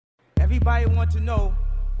Everybody want to know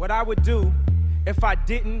what I would do if I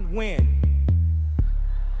didn't win.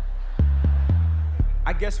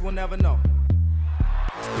 I guess we'll never know.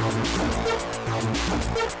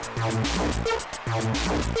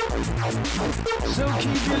 So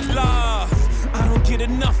keep it love, I don't get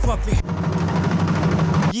enough of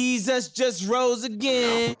it. Jesus just rose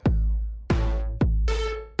again.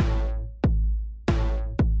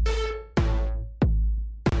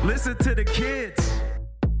 Listen to the kids.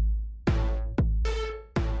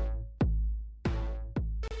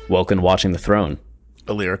 Welcome to Watching the Throne.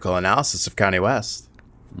 A lyrical analysis of Kanye West.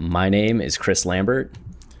 My name is Chris Lambert.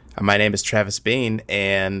 My name is Travis Bean,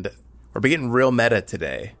 and we're getting real meta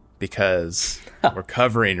today because we're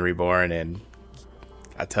covering Reborn, and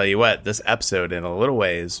I tell you what, this episode in a little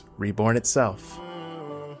way is Reborn itself.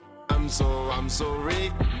 I'm so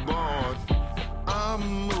reborn.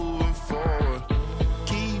 I'm moving forward.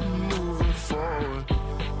 Keep moving forward.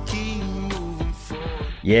 Keep moving forward.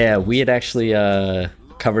 Yeah, we had actually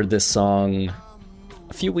covered this song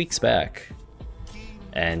a few weeks back,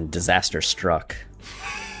 and disaster struck.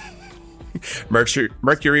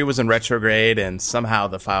 Mercury was in retrograde, and somehow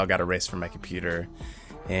the file got erased from my computer.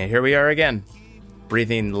 And here we are again,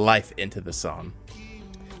 breathing life into the song.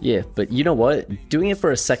 Yeah, but you know what? Doing it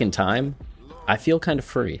for a second time, I feel kind of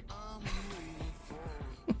free.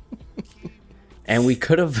 And we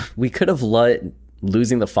could have let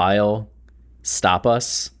losing the file stop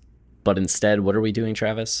us, but instead, what are we doing,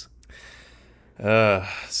 Travis?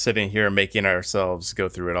 Sitting here making ourselves go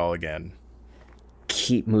through it all again.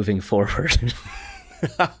 Keep moving forward.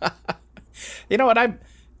 You know what?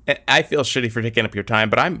 I feel shitty for taking up your time,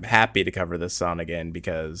 but I'm happy to cover this song again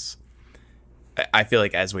because I feel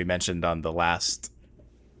like, as we mentioned on the last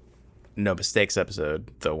No Mistakes episode,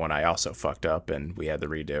 the one I also fucked up and we had the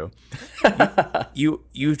redo,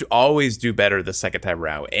 you always do better the second time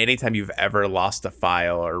around. Anytime you've ever lost a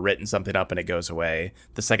file or written something up and it goes away,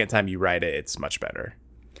 the second time you write it, it's much better.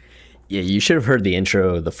 Yeah, you should have heard the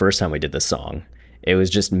intro the first time we did this song. It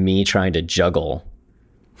was just me trying to juggle.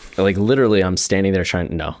 Like, literally, I'm standing there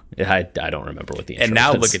trying... No, I don't remember what the intro And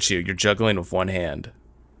now was. look at you. You're juggling with one hand.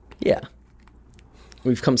 Yeah.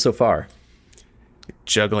 We've come so far.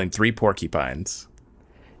 Juggling 3 porcupines.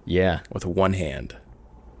 Yeah. With one hand.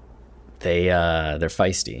 They're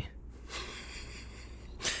feisty.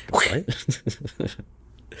 What?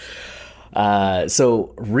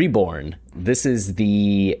 So, Reborn. This is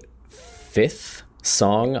the 5th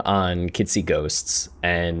song on Kids See Ghosts,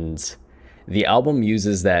 and the album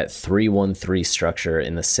uses that 3-1-3 structure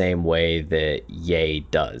in the same way that Ye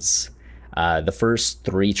does. The first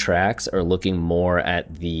 3 tracks are looking more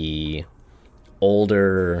at the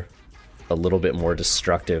older, a little bit more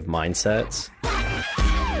destructive mindsets.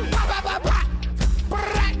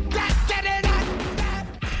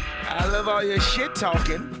 I love all your shit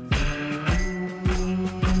talking.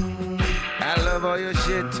 I love all your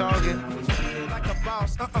shit talking. Like a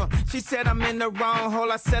boss, She said I'm in the wrong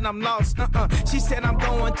hole, I said I'm lost, She said I'm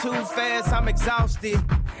going too fast, I'm exhausted.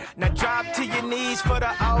 Now drop to your knees for the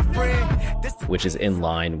offering. Which is in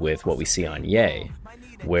line with what we see on Ye,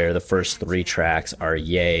 where the first 3 tracks are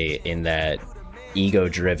Ye in that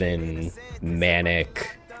ego-driven,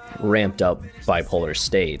 manic, ramped-up bipolar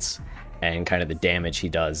states, and kind of the damage he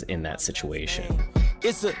does in that situation.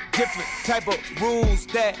 It's a different type of rules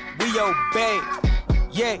that we obey.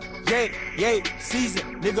 Yeah,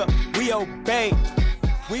 season, nigga, we obey.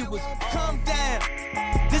 We was calm down.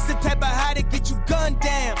 This the type of high that get you gunned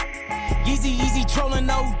down. Easy trolling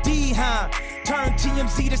OD, huh? Turn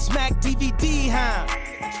TMZ to smack DVD, huh?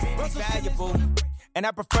 Valuable, and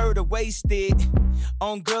I prefer to waste it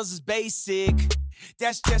on girls is basic.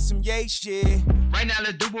 That's just some yay shit. Right now,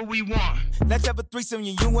 let's do what we want. Let's have a threesome,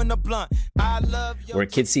 you and a blunt. I love you. Where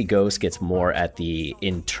Kids See Ghosts gets more at the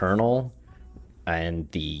internal and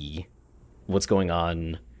the what's going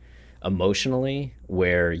on emotionally,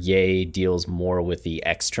 where Ye deals more with the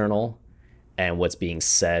external and what's being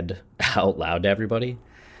said out loud to everybody.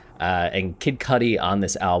 And Kid Cudi on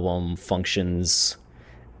this album functions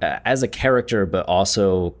as a character, but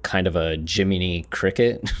also kind of a Jiminy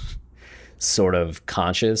Cricket sort of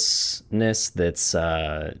consciousness that's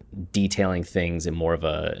detailing things in more of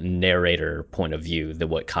a narrator point of view than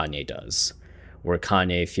what Kanye does, where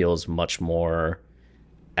Kanye feels much more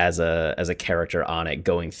as a character on it,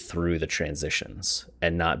 going through the transitions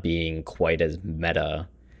and not being quite as meta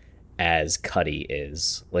as Cudi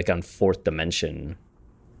is. Like on Fourth Dimension,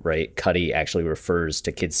 right? Cudi actually refers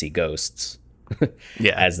to Kids See Ghosts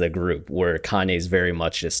as the group, where Kanye's very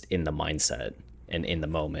much just in the mindset and in the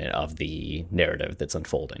moment of the narrative that's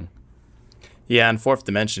unfolding. Yeah, in Fourth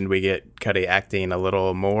Dimension, we get Cuddy acting a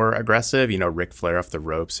little more aggressive, Ric Flair off the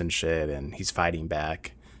ropes and shit, and he's fighting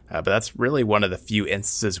back. But that's really one of the few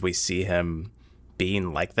instances we see him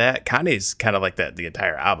being like that. Kanye's kind of like that the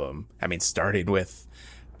entire album. I mean, starting with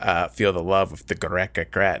Feel the Love with the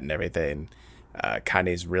Grat and everything.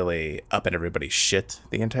 Kanye's really up in everybody's shit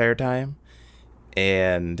the entire time.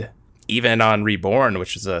 And even on Reborn,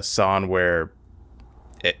 which is a song where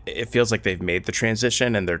it feels like they've made the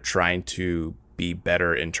transition and they're trying to be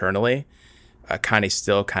better internally, Kanye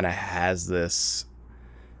still kind of has this,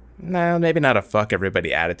 no, maybe not a fuck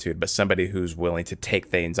everybody attitude, but somebody who's willing to take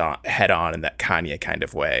things on head on in that Kanye kind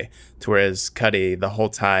of way. To whereas Cuddy the whole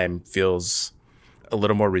time feels a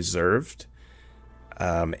little more reserved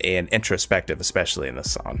and introspective, especially in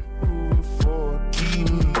this song.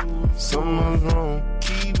 Someone's wrong.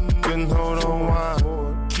 Couldn't hold on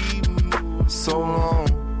why so long.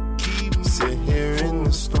 Sit here in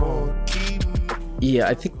the storm. Yeah,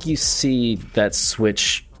 I think you see that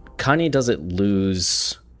switch. Kanye doesn't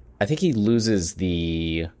lose. I think he loses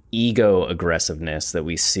the ego aggressiveness that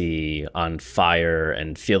we see on Fire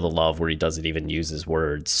and Feel the Love, where he doesn't even use his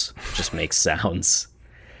words, just makes sounds.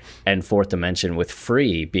 And Fourth Dimension with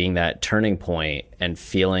Free being that turning point and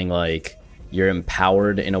feeling like you're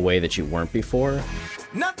empowered in a way that you weren't before.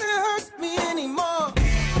 Nothing hurts me anymore.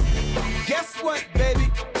 Guess what, baby?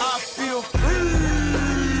 I feel free.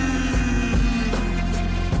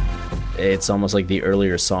 It's almost like the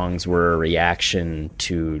earlier songs were a reaction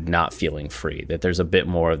to not feeling free, that there's a bit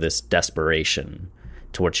more of this desperation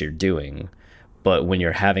to what you're doing. But when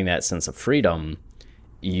you're having that sense of freedom,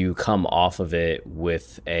 you come off of it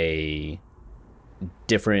with a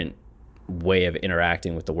different way of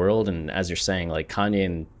interacting with the world. And as you're saying, like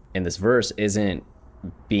Kanye in this verse isn't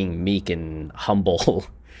being meek and humble,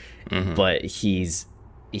 but he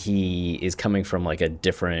is coming from like a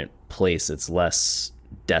different place. It's less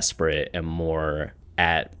desperate and more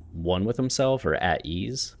at one with himself or at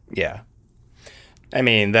ease. Yeah. I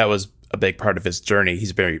mean, that was a big part of his journey.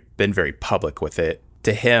 He's been very public with it.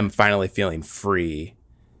 To him, finally feeling free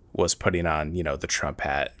was putting on, the Trump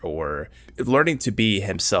hat or learning to be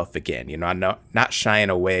himself again, not shying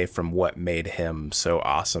away from what made him so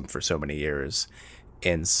awesome for so many years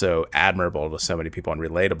and so admirable to so many people and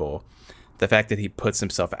relatable. The fact that he puts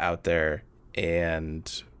himself out there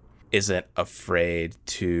and isn't afraid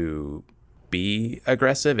to be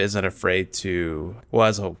aggressive, isn't afraid to,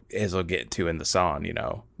 well, as he'll get to in the song,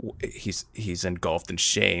 he's engulfed in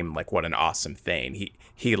shame. Like, what an awesome thing.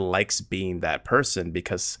 He likes being that person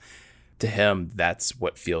because to him, that's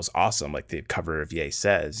what feels awesome. Like the cover of Ye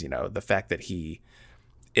says, the fact that he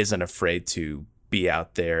isn't afraid to be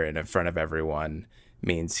out there and in front of everyone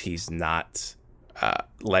means he's not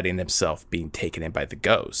letting himself being taken in by the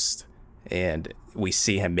ghost. And we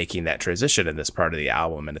see him making that transition in this part of the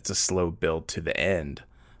album, and it's a slow build to the end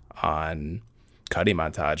on Cuddy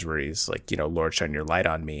Montage where he's like, Lord, shine your light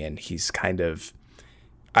on me. And he's kind of,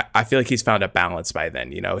 I feel like he's found a balance by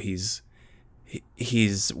then.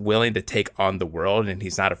 He's willing to take on the world and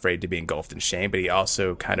he's not afraid to be engulfed in shame, but he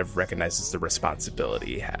also kind of recognizes the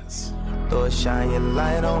responsibility he has. Lord, shine your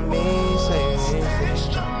light on me.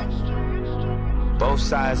 Both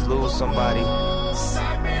sides lose somebody.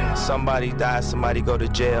 Somebody dies, somebody go to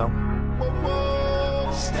jail.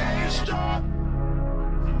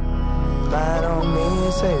 Light on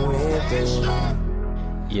me, save me.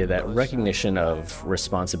 Yeah, that recognition of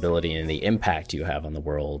responsibility and the impact you have on the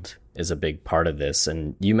world is a big part of this.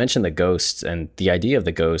 And you mentioned the ghosts, and the idea of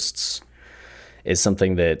the ghosts is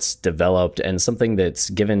something that's developed and something that's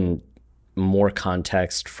given more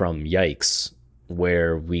context from Yikes,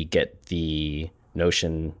 where we get the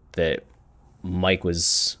notion that Mike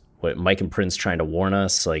and Prince trying to warn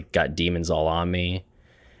us, like, got demons all on me.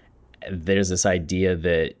 There's this idea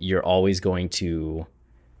that you're always going to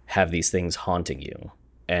have these things haunting you.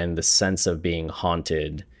 And the sense of being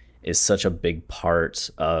haunted is such a big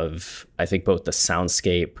part of, I think, both the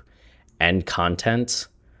soundscape and content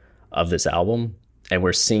of this album. And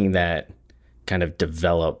we're seeing that kind of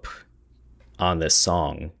develop on this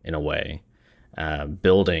song in a way,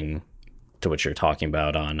 building to what you're talking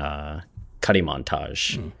about on Cuddy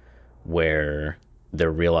Montage, where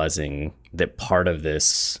they're realizing that part of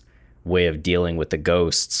this way of dealing with the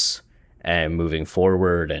ghosts and moving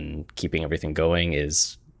forward and keeping everything going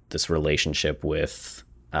is this relationship with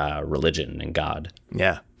religion and God.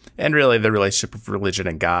 Yeah. And really the relationship with religion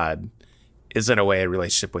and God is in a way a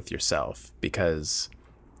relationship with yourself, because,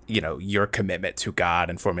 your commitment to God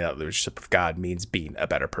and forming that relationship with God means being a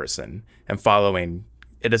better person and following.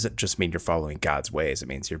 It doesn't just mean you're following God's ways. It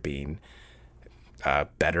means you're being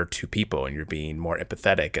better to people and you're being more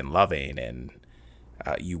empathetic and loving and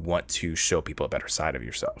you want to show people a better side of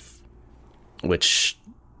yourself. Which,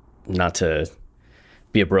 not to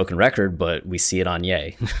be a broken record, but we see it on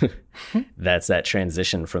Ye. That's that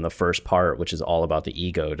transition from the first part, which is all about the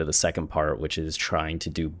ego, to the second part, which is trying to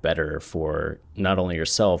do better for not only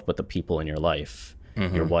yourself, but the people in your life,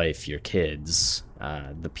 your wife, your kids,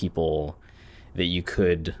 the people that you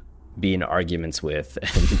could be in arguments with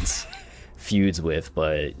and feuds with,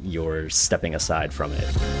 but you're stepping aside from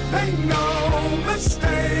it. Ain't no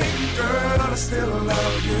mistake, girl, I still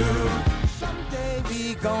love you. Someday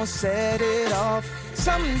we gon' set it off.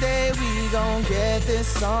 Someday we gon' get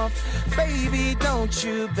this off. Baby, don't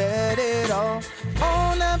you bet it off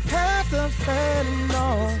on the path of failing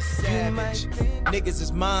off. Savage. Niggas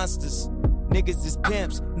is monsters. Niggas is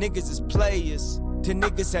pimps. Niggas is players. To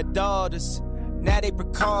niggas had daughters. Now they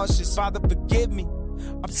precautious. Father, forgive me.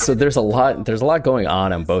 So there's a lot going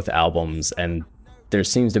on both albums, and there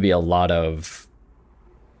seems to be a lot of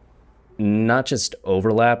not just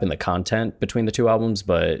overlap in the content between the two albums,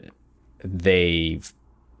 but they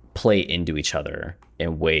play into each other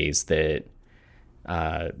in ways that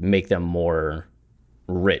make them more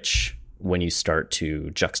rich when you start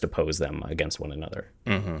to juxtapose them against one another.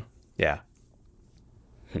 Yeah.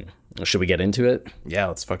 Should we get into it? Yeah,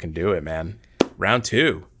 let's fucking do it, man. Round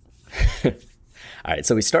 2. All right,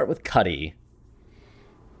 so we start with Cudi,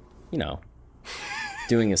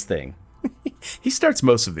 doing his thing. He starts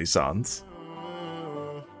most of these songs.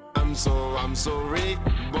 I'm so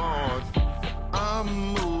reborn. I'm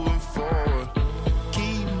moving forward.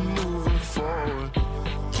 Keep moving forward.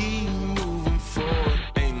 Keep moving forward.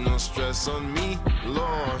 Ain't no stress on me,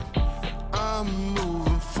 Lord. I'm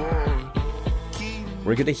moving forward.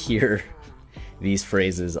 We're going to hear these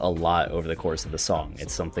phrases a lot over the course of the song.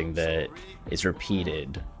 It's something that is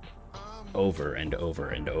repeated over and over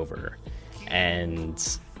and over.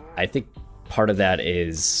 And I think part of that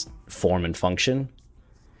is form and function.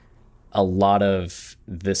 A lot of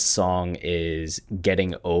this song is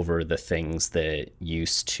getting over the things that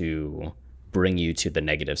used to bring you to the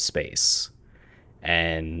negative space.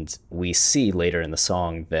 And we see later in the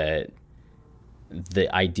song that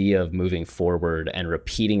the idea of moving forward and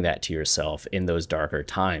repeating that to yourself in those darker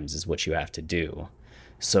times is what you have to do.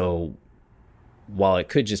 So while it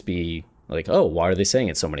could just be like, oh, why are they saying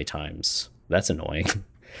it so many times? That's annoying.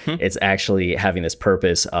 It's actually having this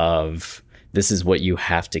purpose of this is what you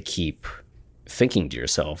have to keep thinking to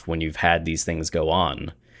yourself when you've had these things go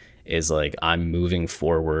on, is like, I'm moving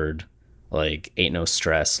forward, like, ain't no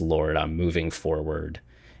stress, Lord, I'm moving forward.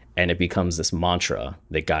 And it becomes this mantra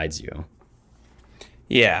that guides you.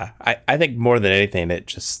 Yeah, I think more than anything, it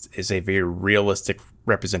just is a very realistic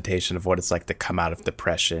representation of what it's like to come out of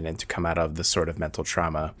depression and to come out of this sort of mental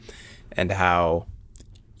trauma, and how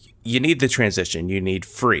you need the transition. You need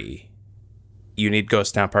free. You need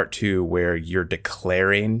Ghost Town Part 2, where you're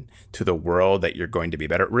declaring to the world that you're going to be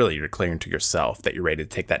better. Really, you're declaring to yourself that you're ready to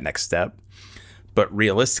take that next step. But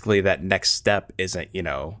realistically, that next step isn't,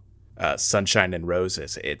 sunshine and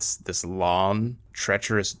roses. It's this long,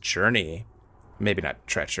 treacherous journey. Maybe not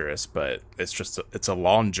treacherous, but it's a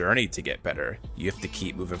long journey to get better. You have to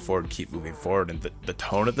keep moving forward. And the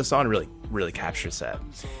tone of the song really captures that.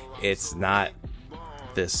 It's not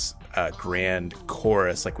this grand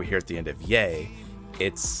chorus like we hear at the end of Ye.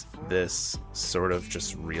 It's this sort of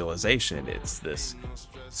just realization. It's this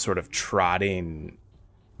sort of trotting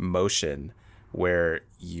motion where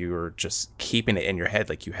you're just keeping it in your head.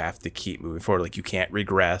 Like, you have to keep moving forward. Like, you can't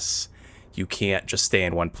regress. You can't just stay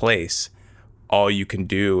in one place. All you can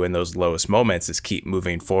do in those lowest moments is keep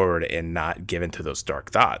moving forward and not give in to those dark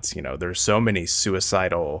thoughts. There's so many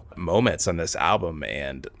suicidal moments on this album,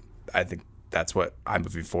 and I think that's what I'm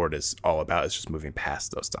Moving Forward is all about, is just moving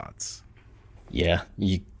past those thoughts. Yeah,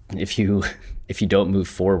 if you don't move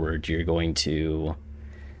forward, you're going to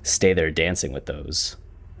stay there dancing with those,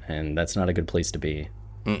 and that's not a good place to be.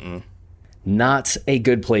 Not a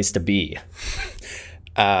good place to be.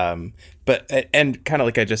 But kind of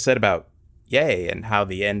like I just said about Ye and how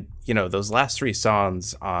the end, those last 3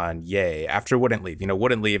 songs on Ye after Wouldn't Leave,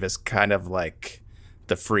 Wouldn't Leave is kind of like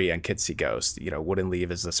the free on Kids See Ghost. Wouldn't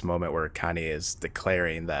Leave is this moment where Kanye is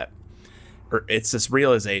declaring that, or it's this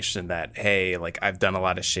realization that, hey, like, I've done a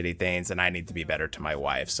lot of shitty things and I need to be better to my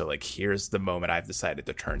wife. So, like, here's the moment I've decided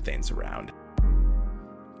to turn things around.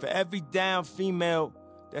 For every down female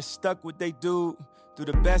that stuck with they dude through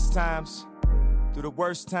the best times, through the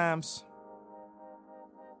worst times.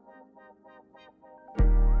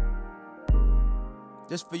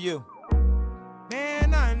 Just for you.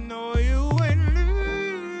 Man, I know you wouldn't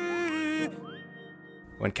leave.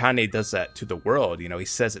 When Kanye does that to the world, he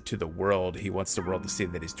says it to the world. He wants the world to see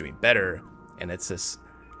that he's doing better. and it's this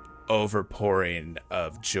overpouring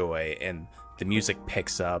of joy, and the music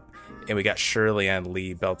picks up, and we got Shirley and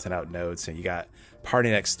Lee belting out notes, and you got Party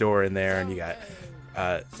Next Door in there, and you got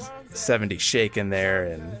 70 Shake in there,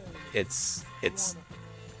 and it's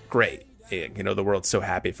great. The world's so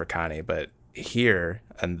happy for Kanye, but here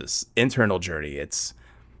on this internal journey, it's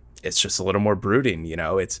just a little more brooding.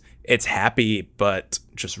 It's happy but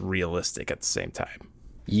just realistic at the same time.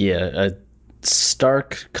 Yeah, a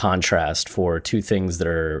stark contrast for two things that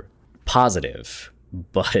are positive,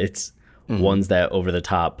 but one's that over the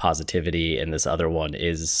top positivity, and this other one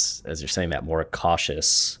is, as you're saying, that more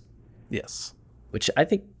cautious. Yes. Which I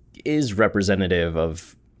think is representative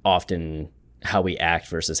of often how we act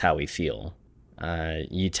versus how we feel.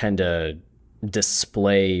 You tend to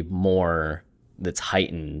display more that's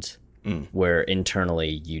heightened, where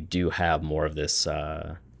internally you do have more of this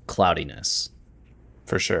cloudiness.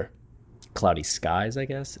 For sure. Cloudy skies, I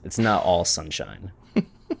guess. It's not all sunshine.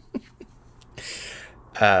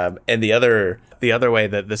 And the other way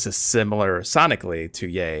that this is similar sonically to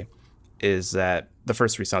Ye is that the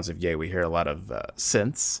first three songs of Ye, we hear a lot of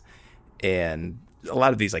synths and a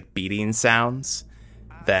lot of these like beating sounds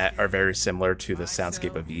that are very similar to the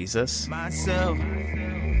soundscape of Yeezus.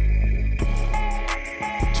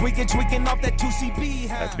 Tweaking off that 2CB.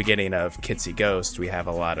 At the beginning of Kitsy Ghost, we have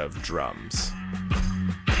a lot of drums.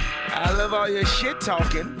 I love all your shit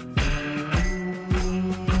talking.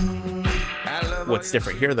 What's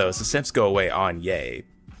different here, though, is the synths go away on Ye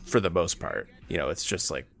for the most part. It's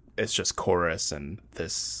just chorus and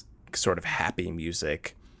this sort of happy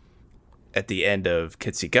music. At the end of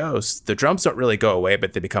Kitsy Ghost, the drums don't really go away,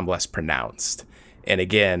 but they become less pronounced. And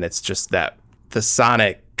again, it's just that the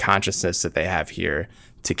sonic consciousness that they have here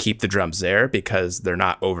to keep the drums there, because they're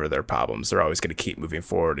not over their problems. They're always going to keep moving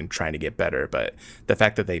forward and trying to get better. But the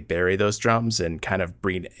fact that they bury those drums and kind of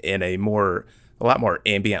bring in a lot more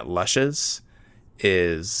ambient lushes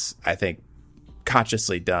is, I think,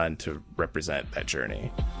 consciously done to represent that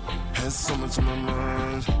journey. Has so much on my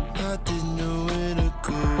mind, I didn't know where to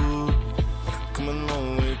go. Come a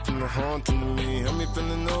long way from the haunting me. I've been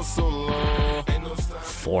feeling oh so long. Ain't no stop.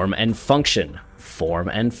 Form and function.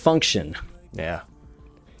 Yeah.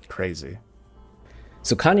 Crazy.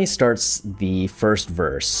 So Kanye starts the first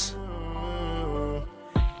verse.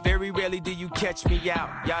 Very rarely do you catch me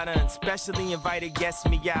out. Y'all done specially invited guests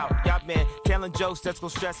me out. Y'all been telling jokes that's gonna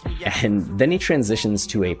stress me out. And then he transitions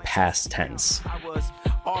to a past tense. I was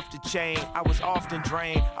off the chain, I was often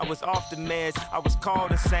drained, I was off the meds, I was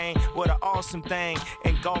called insane. What an awesome thing,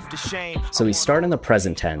 engulfed the shame. So we start in the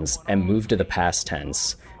present tense and move to the past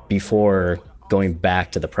tense before going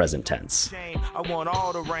back to the present tense. I want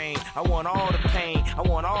all the rain, I want all the pain, I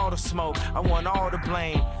want all the smoke, I want all the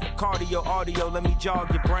blame. Cardio, audio, let me jog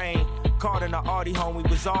your brain. Caught in the Audi home, we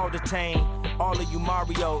was all detained. All of you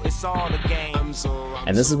Mario, it's all a game.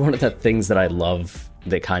 And this is one of the things that I love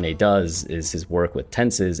that Kanye does, is his work with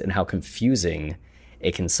tenses and how confusing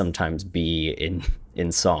it can sometimes be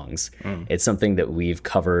in songs. It's something that we've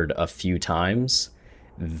covered a few times,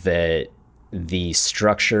 that the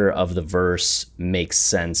structure of the verse makes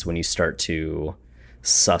sense when you start to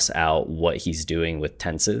suss out what he's doing with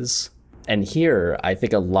tenses. And here, I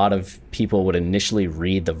think a lot of people would initially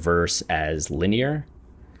read the verse as linear,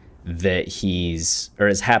 that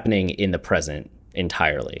is happening in the present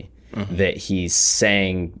entirely, that he's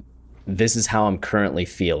saying, this is how I'm currently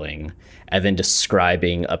feeling, and then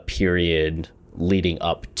describing a period leading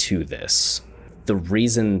up to this. The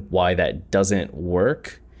reason why that doesn't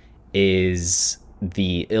work is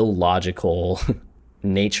the illogical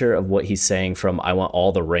nature of what he's saying, from I want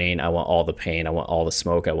all the rain, I want all the pain, I want all the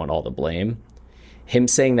smoke, I want all the blame. Him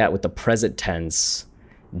saying that with the present tense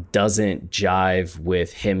doesn't jive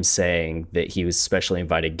with him saying that he was specially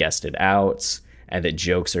invited guested out and that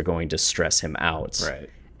jokes are going to stress him out. Right.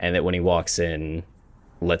 And that when he walks in,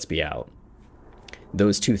 let's be out.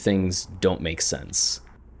 Those two things don't make sense.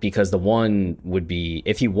 Because the one would be,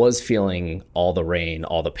 if he was feeling all the rain,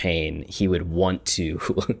 all the pain, he would want to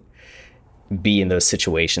be in those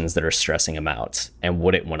situations that are stressing him out and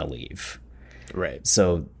wouldn't want to leave. Right.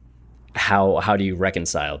 So how do you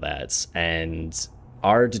reconcile that? And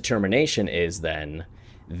our determination is then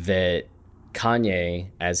that Kanye,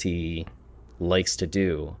 as he likes to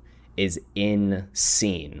do, is in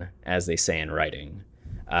scene, as they say in writing.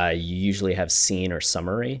 You usually have scene or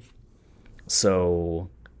summary. So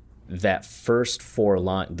that first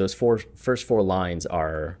those first four lines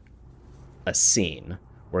are a scene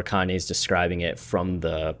where Kanye's describing it from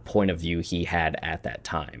the point of view he had at that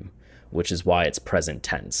time, which is why it's present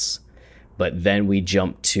tense. But then we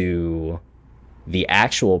jump to the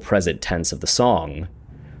actual present tense of the song,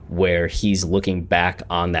 where he's looking back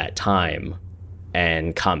on that time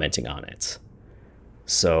and commenting on it.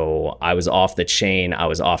 So I was off the chain, I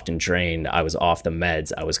was often drained, I was off the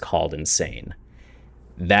meds, I was called insane.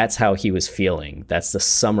 That's how he was feeling. That's the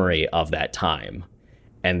summary of that time.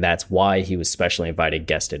 And that's why he was specially invited,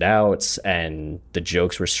 guested out, and the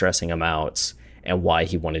jokes were stressing him out, and why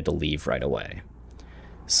he wanted to leave right away.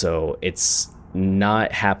 So it's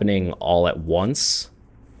not happening all at once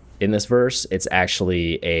in this verse. It's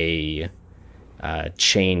actually a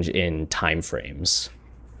change in time frames.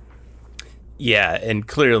 Yeah, and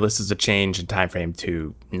clearly this is a change in time frame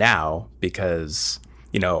to now because,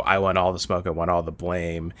 you know, I want all the smoke, I want all the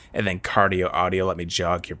blame, and then cardio audio, let me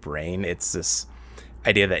jog your brain. It's this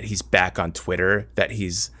idea that he's back on Twitter, that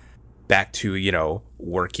he's back to, you know,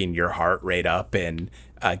 working your heart rate up and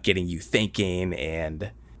getting you thinking,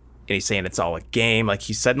 and he's saying it's all a game. Like,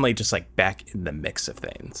 he's suddenly just like back in the mix of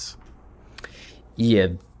things. Yeah,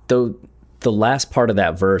 though the last part of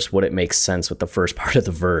that verse wouldn't make sense with the first part of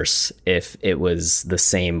the verse if it was the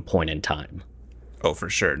same point in time. Oh, for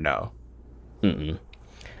sure, no.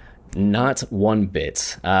 Not one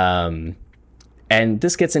bit. And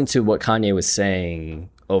this gets into what Kanye was saying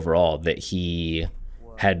overall, that he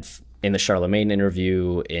had in the Charlemagne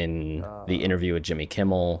interview, in the interview with Jimmy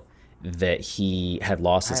Kimmel, that he had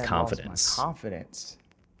lost his confidence. Confidence.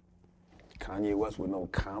 Kanye West with no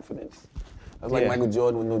confidence. That's like Michael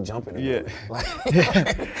Jordan with no jumping. Yeah. Like,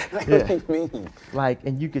 what do you mean? Like,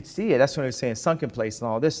 and you could see it. That's what I was saying, sunken place and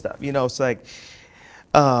all this stuff. You know, it's like,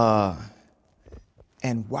 and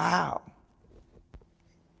wow,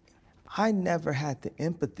 I never had the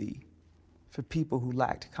empathy for people who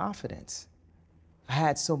lacked confidence. I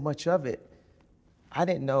had so much of it, I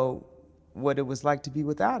didn't know what it was like to be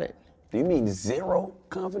without it. Do you mean zero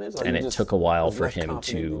confidence? And it took a while for him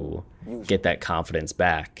to get that confidence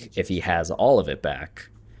back, if he has all of it back.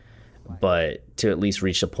 But to at least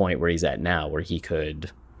reach the point where he's at now, where he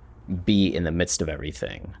could be in the midst of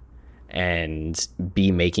everything and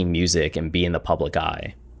be making music and be in the public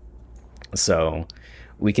eye. So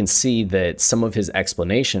we can see that some of his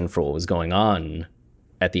explanation for what was going on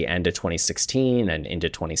at the end of 2016 and into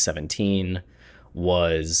 2017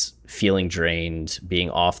 was feeling drained, being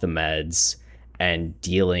off the meds, and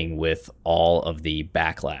dealing with all of the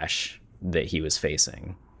backlash that he was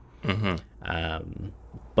facing.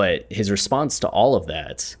 But his response to all of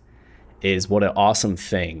that is what an awesome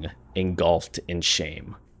thing engulfed in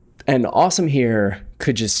shame. And awesome here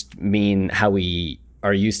could just mean how we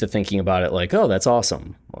are used to thinking about it, like, oh, that's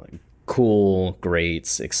awesome. Like, cool,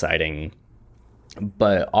 great, exciting.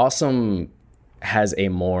 But awesome has a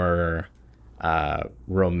more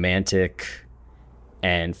romantic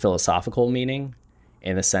and philosophical meaning,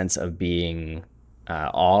 in the sense of being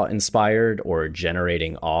awe-inspired or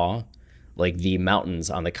generating awe. Like, the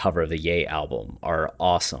mountains on the cover of the Ye album are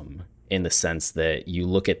awesome in the sense that you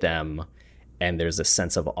look at them and there's a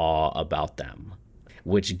sense of awe about them,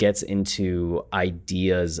 which gets into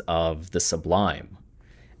ideas of the sublime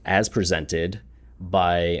as presented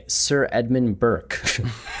by Sir Edmund Burke.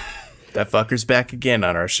 That fucker's back again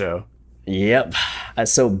on our show. Yep.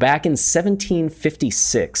 So back in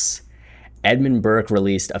 1756, Edmund Burke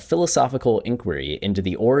released a philosophical inquiry into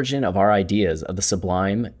the origin of our ideas of the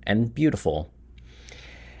sublime and beautiful.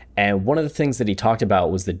 And one of the things that he talked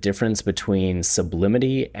about was the difference between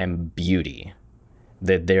sublimity and beauty,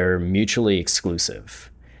 that they're mutually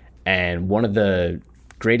exclusive. And one of the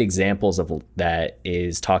great examples of that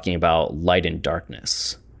is talking about light and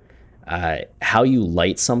darkness. How you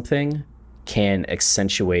light something can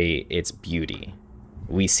accentuate its beauty.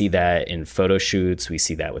 We see that in photo shoots, we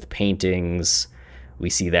see that with paintings, we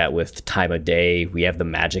see that with time of day. We have the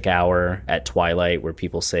magic hour at twilight where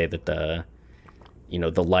people say that the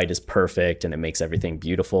light is perfect and it makes everything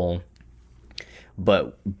beautiful.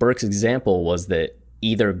 But Burke's example was that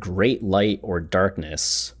either great light or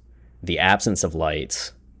darkness, the absence of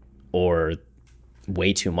light or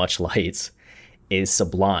way too much light, is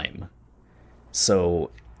sublime.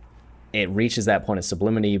 So it reaches that point of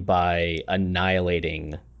sublimity by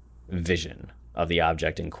annihilating vision of the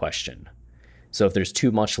object in question. So if there's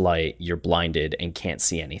too much light, you're blinded and can't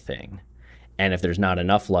see anything. And if there's not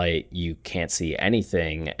enough light, you can't see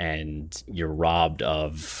anything and you're robbed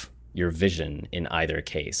of your vision in either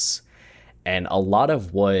case. And a lot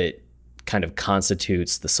of what kind of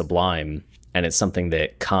constitutes the sublime, and it's something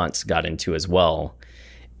that Kant got into as well,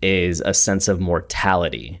 is a sense of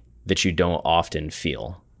mortality that you don't often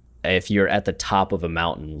feel. If you're at the top of a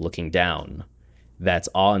mountain looking down, that's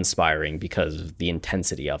awe-inspiring because of the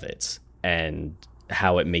intensity of it and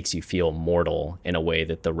how it makes you feel mortal in a way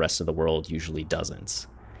that the rest of the world usually doesn't.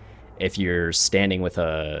 if you're standing with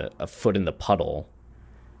a foot in the puddle,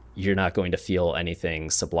 you're not going to feel anything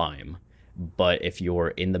sublime. But if you're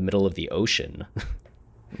in the middle of the ocean,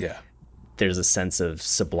 Yeah. there's a sense of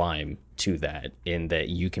sublime to that, in that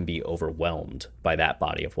you can be overwhelmed by that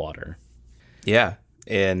body of water. Yeah.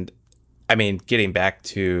 And I mean, getting back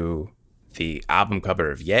to the album cover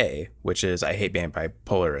of Ye, which is I Hate Being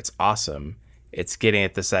Bipolar, It's Awesome. It's getting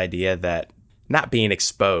at this idea that not being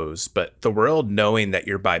exposed, but the world knowing that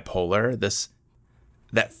you're bipolar,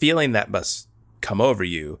 that feeling that must come over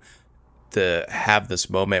you to have this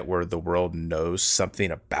moment where the world knows something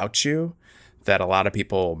about you that a lot of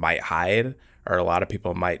people might hide, or a lot of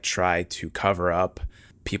people might try to cover up.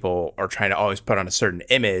 People are trying to always put on a certain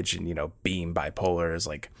image, and, being bipolar is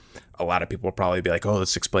like, a lot of people will probably be like, oh,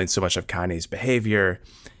 this explains so much of Kanye's behavior.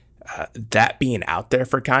 That being out there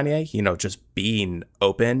for Kanye, just being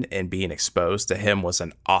open and being exposed to him was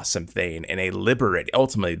an awesome thing, and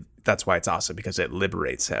ultimately, that's why it's awesome, because it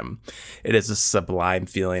liberates him. It is a sublime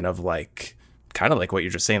feeling of like, kind of like what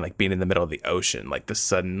you're just saying, like being in the middle of the ocean, like this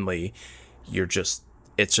suddenly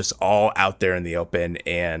it's just all out there in the open,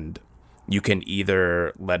 and you can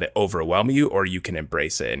either let it overwhelm you or you can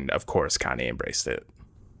embrace it. And of course, Kanye embraced it.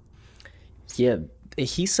 Yeah,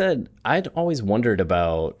 he said, I'd always wondered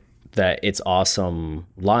about that It's Awesome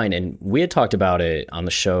line, and we had talked about it on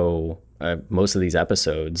the show, most of these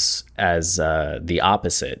episodes, as the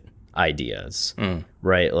opposite ideas,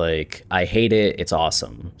 right? Like, I hate it, it's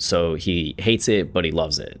awesome. So he hates it, but he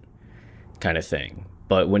loves it, kind of thing.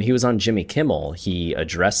 But when he was on Jimmy Kimmel, he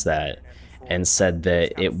addressed that and said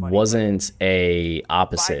that it wasn't a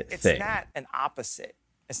opposite thing. It's not an opposite.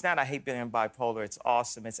 It's not I hate being bipolar, it's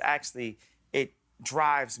awesome. It's actually, it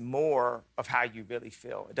drives more of how you really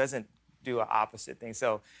feel. It doesn't do an opposite thing.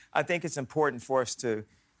 So I think it's important for us to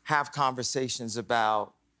have conversations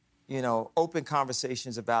about, open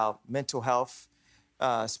conversations about mental health,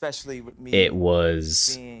 especially with me. It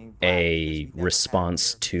was being black, a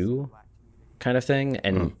response to kind of thing.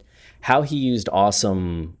 And how he used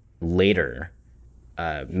awesome later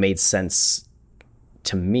made sense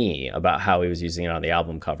to me about how he was using it on the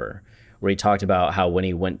album cover, where he talked about how when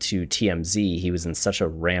he went to TMZ, he was in such a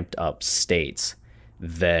ramped up state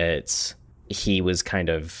that he was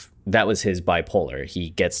that was his bipolar.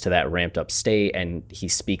 He gets to that ramped up state and he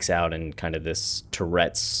speaks out in kind of this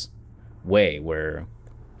Tourette's way where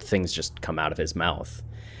things just come out of his mouth.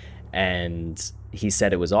 And he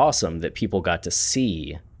said it was awesome that people got to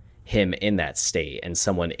see him in that state and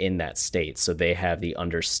someone in that state, so they have the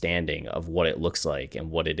understanding of what it looks like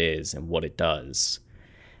and what it is and what it does.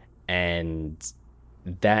 And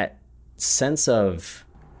that sense of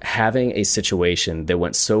having a situation that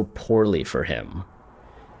went so poorly for him,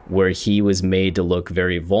 where he was made to look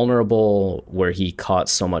very vulnerable, where he caught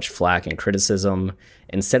so much flack and criticism,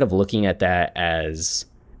 instead of looking at that as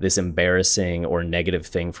this embarrassing or negative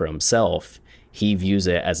thing for himself, he views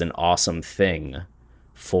it as an awesome thing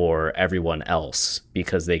for everyone else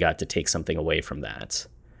because they got to take something away from that.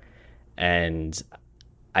 And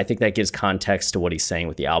I think that gives context to what he's saying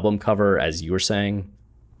with the album cover, as you were saying,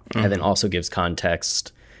 and then also gives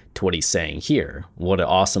context to what he's saying here. What an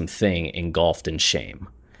awesome thing engulfed in shame.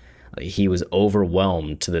 Like, he was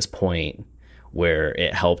overwhelmed to this point where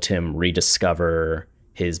it helped him rediscover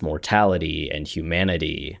his mortality and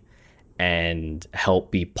humanity and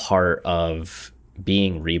help be part of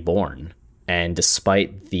being reborn. And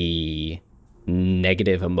despite the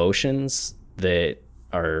negative emotions that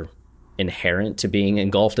are inherent to being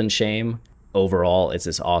engulfed in shame, overall it's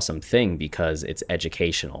this awesome thing because it's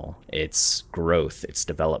educational, it's growth, it's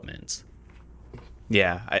development.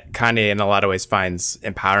 Yeah, Kanye in a lot of ways finds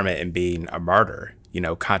empowerment in being a martyr.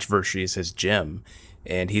 Controversy is his gym,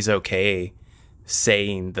 and he's okay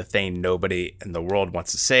saying the thing nobody in the world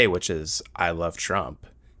wants to say, which is, I love Trump.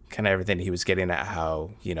 Kind of everything he was getting at,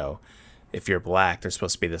 how, if you're black, there's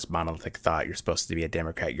supposed to be this monolithic thought. You're supposed to be a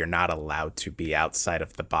Democrat. You're not allowed to be outside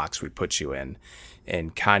of the box we put you in.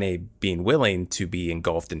 And Kanye being willing to be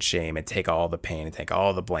engulfed in shame and take all the pain and take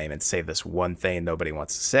all the blame and say this one thing nobody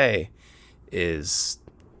wants to say is,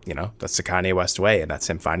 that's the Kanye West way, and that's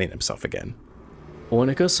him finding himself again. Well,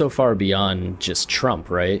 and it goes so far beyond just Trump,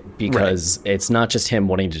 right? Because It's not just him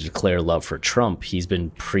wanting to declare love for Trump. He's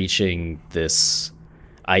been preaching this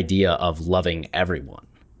idea of loving everyone.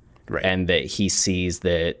 Right. And that he sees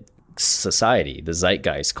that society, the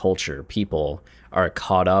zeitgeist, culture, people are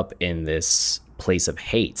caught up in this place of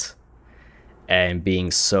hate and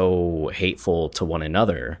being so hateful to one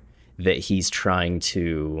another that he's trying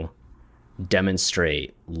to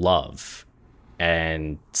demonstrate love.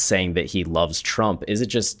 And saying that he loves Trump isn't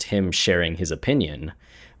just him sharing his opinion,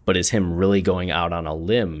 but is him really going out on a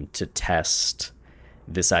limb to test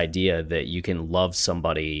this idea that you can love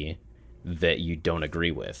somebody that you don't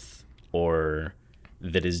agree with, or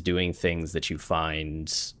that is doing things that you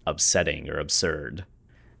find upsetting or absurd.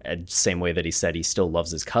 And same way that he said he still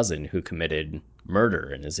loves his cousin who committed murder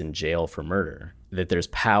and is in jail for murder. That there's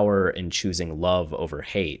power in choosing love over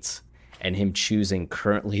hate, and him choosing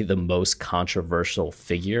currently the most controversial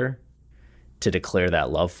figure to declare that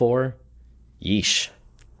love for. Yeesh.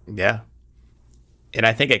 Yeah. And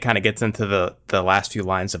I think it kind of gets into the last few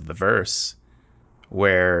lines of the verse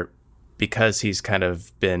where, because he's kind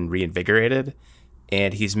of been reinvigorated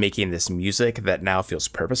and he's making this music that now feels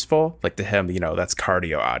purposeful, like to him, that's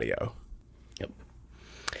cardio audio. Yep.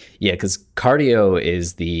 Yeah, because cardio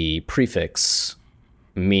is the prefix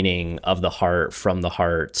meaning of the heart, from the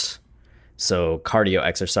heart. So cardio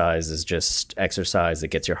exercise is just exercise that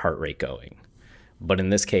gets your heart rate going. But in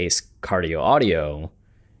this case, cardio audio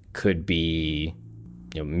could be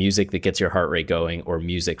music that gets your heart rate going, or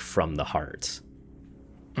music from the heart.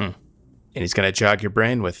 And he's going to jog your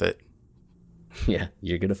brain with it. Yeah,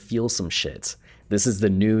 you're going to feel some shit. This is the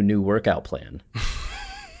new workout plan.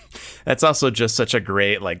 That's also just such a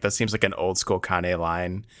great, that seems like an old school Kanye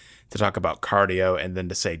line to talk about cardio and then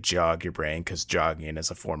to say jog your brain, because jogging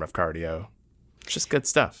is a form of cardio. It's just good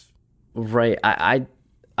stuff. Right.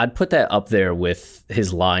 I'd put that up there with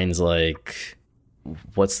his lines like,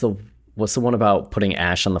 what's the one about putting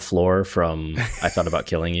ash on the floor from I Thought About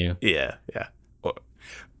Killing You? Yeah. Well,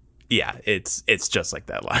 yeah, it's just like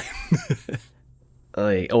that line.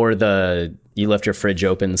 Or the you left your fridge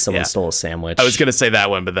open, someone stole a sandwich. I was going to say that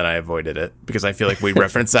one, but then I avoided it because I feel like we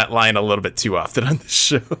reference that line a little bit too often on this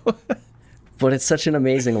show. But it's such an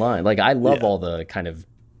amazing line. I love all the kind of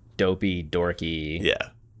dopey, dorky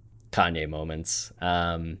Kanye moments.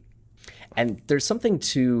 And there's something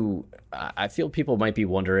to, I feel people might be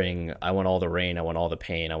wondering, I want all the rain, I want all the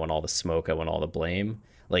pain, I want all the smoke, I want all the blame.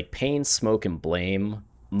 Pain, smoke, and blame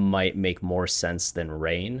might make more sense than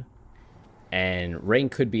rain. And rain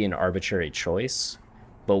could be an arbitrary choice,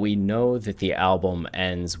 but we know that the album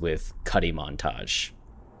ends with Cudi montage.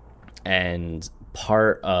 And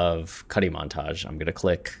part of Cudi montage, I'm going to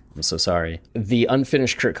click, I'm so sorry. The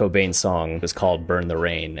unfinished Kurt Cobain song is called Burn the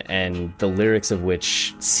Rain, and the lyrics of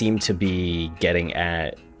which seem to be getting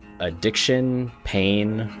at addiction,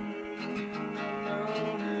 pain.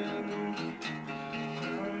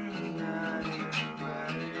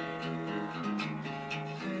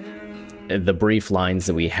 The brief lines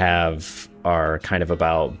that we have are kind of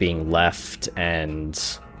about being left and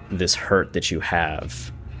this hurt that you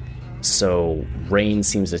have. So rain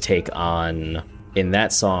seems to take on, in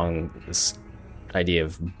that song, this idea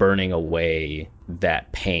of burning away that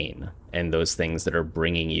pain and those things that are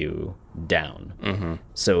bringing you down. Mm-hmm.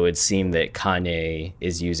 So it seemed that Kanye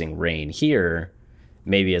is using rain here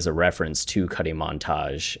maybe as a reference to Cudi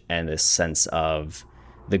montage and this sense of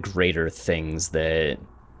the greater things that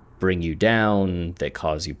bring you down, that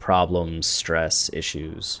cause you problems, stress,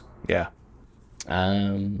 issues. Yeah.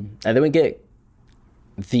 And then we get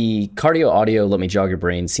the cardio audio, Let Me Jog Your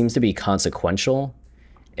Brain, seems to be consequential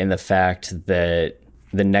in the fact that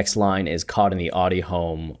the next line is caught in the Audi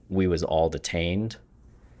home, we was all detained.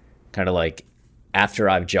 Kind of like, after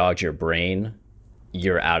I've jogged your brain,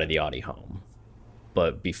 you're out of the Audi home.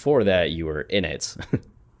 But before that, you were in it.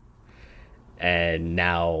 And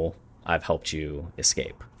now I've helped you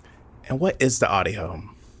escape. And what is the Audi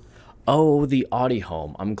home? Oh, the Audi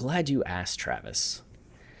home. I'm glad you asked, Travis.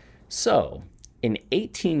 So, in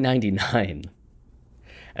 1899,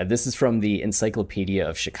 this is from the Encyclopedia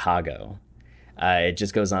of Chicago. It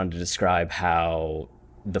just goes on to describe how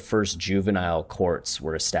the first juvenile courts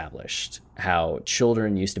were established, how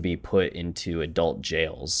children used to be put into adult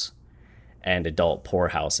jails and adult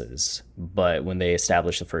poorhouses. But when they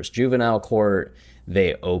established the first juvenile court,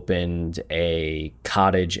 they opened a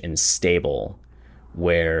cottage and stable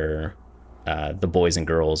where the boys and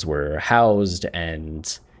girls were housed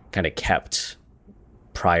and kind of kept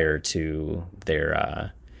prior to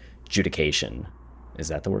their judication. Is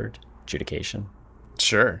that the word? Judication?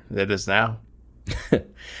 Sure, it is now.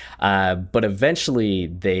 But eventually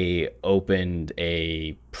they opened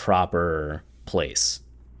a proper place.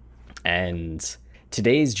 And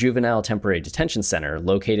today's Juvenile Temporary Detention Center,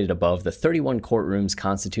 located above the 31 courtrooms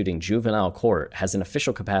constituting juvenile court, has an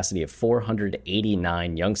official capacity of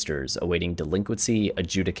 489 youngsters awaiting delinquency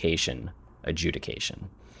adjudication,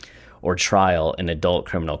 or trial in adult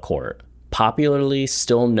criminal court. Popularly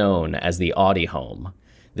still known as the Audi home,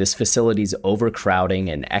 this facility's overcrowding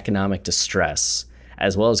and economic distress,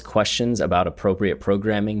 as well as questions about appropriate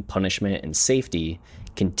programming, punishment, and safety,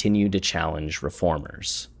 continue to challenge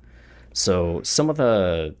reformers. So some of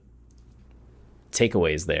the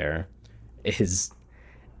takeaways there is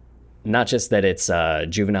not just that it's a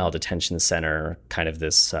juvenile detention center, kind of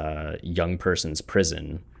this young person's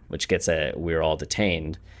prison, which gets at we're all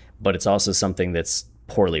detained, but it's also something that's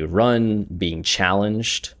poorly run, being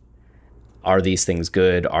challenged. Are these things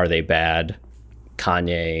good? Are they bad?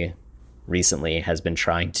 Kanye recently has been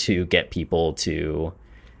trying to get people to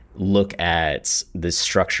look at the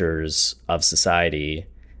structures of society,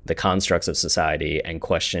 the constructs of society, and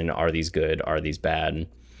question, are these good? Are these bad?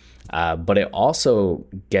 But it also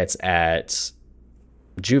gets at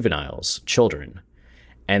juveniles, children.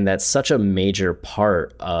 And that's such a major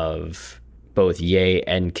part of both Ye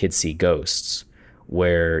and Kids See Ghosts,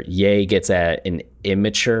 where Ye gets at an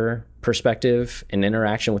immature perspective and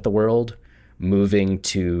interaction with the world, moving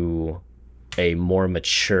to a more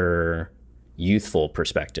mature, youthful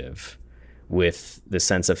perspective with the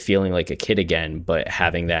sense of feeling like a kid again, but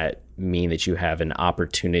having that mean that you have an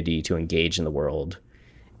opportunity to engage in the world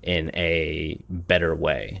in a better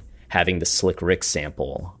way. Having the Slick Rick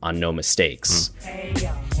sample on No Mistakes. Hey,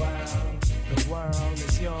 young world, the world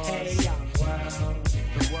is yours. Hey, young world,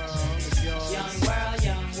 the world is yours. Young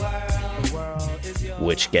world, the world is yours.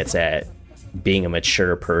 Which gets at being a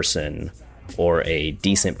mature person or a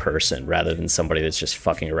decent person rather than somebody that's just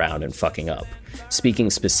fucking around and fucking up. Speaking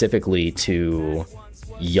specifically to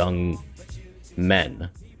young men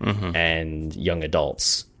and young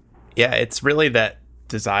adults. Yeah, it's really that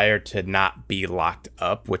desire to not be locked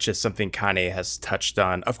up, which is something Kanye has touched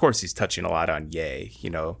on. Of course, he's touching a lot on Ye. You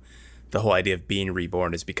know, the whole idea of being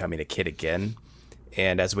reborn is becoming a kid again.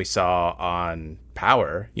 And as we saw on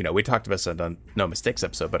Power, you know, we talked about this on No Mistakes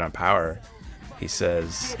episode, but on Power, he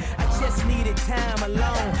says, I just needed time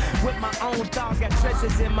alone with my own thoughts. Got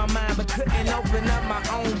treasures in my mind, but couldn't open up my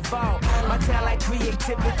own vault. My talent,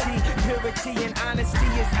 creativity, purity, and honesty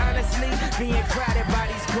is honestly being crowded by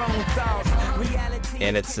these grown thoughts. Reality.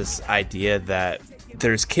 And it's this idea that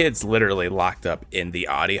there's kids literally locked up in the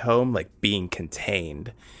Audi home, like being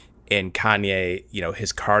contained. And Kanye, you know,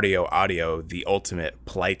 his cardio audio, the ultimate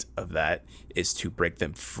plight of that is to break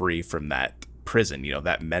them free from that prison, you know,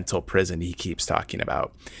 that mental prison he keeps talking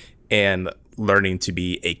about. And learning to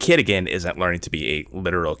be a kid again isn't learning to be a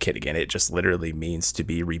literal kid again. It just literally means to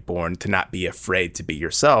be reborn, to not be afraid to be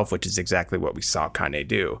yourself, which is exactly what we saw Kanye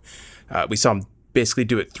do. We saw him basically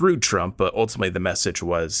do it through Trump, but ultimately the message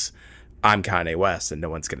was, I'm Kanye West and no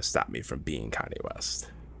one's going to stop me from being Kanye West.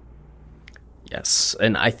 Yes.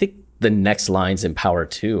 And I think the next lines in Power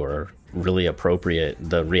 2 are really appropriate.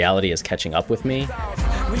 The reality is catching up with me.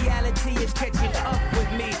 Reality is catching up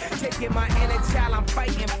with me. Taking my inner child, I'm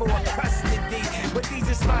fighting for custody. With these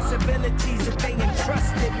responsibilities that they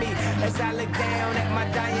entrusted me. As I look down at my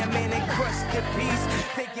diamond and crusted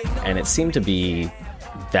piece. And it seemed to be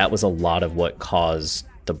that was a lot of what caused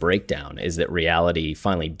the breakdown, is that reality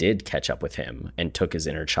finally did catch up with him and took his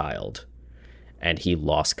inner child. And he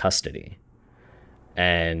lost custody.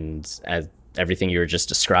 And as everything you were just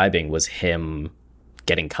describing was him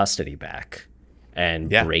getting custody back and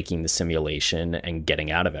breaking the simulation and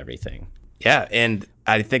getting out of everything. Yeah, and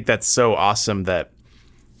I think that's so awesome that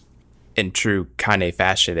in true Kanye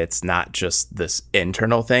fashion, it's not just this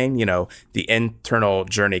internal thing. You know, the internal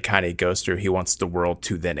journey Kanye goes through, he wants the world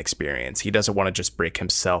to then experience. He doesn't want to just break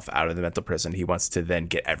himself out of the mental prison. He wants to then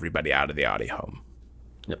get everybody out of the Audi home.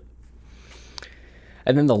 Yep.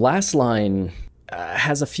 And then the last line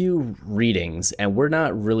has a few readings, and we're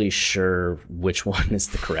not really sure which one is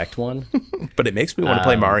the correct one. But it makes me want to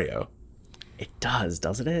play Mario. It does,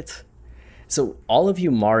 doesn't it? So all of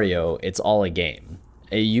you Mario, it's all a game.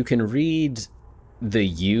 You can read the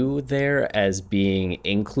you there as being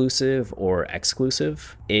inclusive or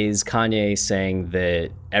exclusive. Is Kanye saying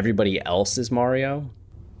that everybody else is Mario,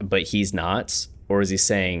 but he's not? Or is he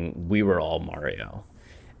saying we were all Mario?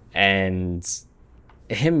 And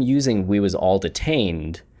him using we was all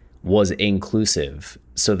detained was inclusive.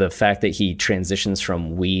 So the fact that he transitions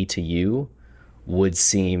from we to you would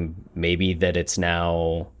seem maybe that it's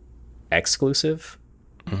now exclusive,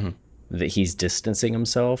 that he's distancing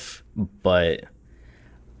himself. But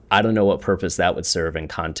I don't know what purpose that would serve in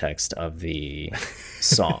context of the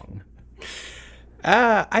song.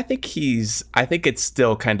 I think it's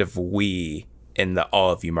still kind of we in the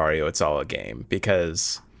all of you Mario, it's all a game,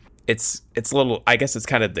 because it's a little, I guess it's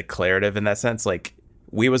kind of declarative in that sense. Like,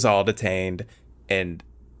 we was all detained, and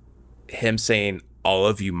him saying all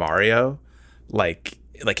of you Mario, like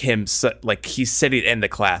him, like he's sitting in the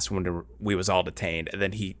class when we was all detained, and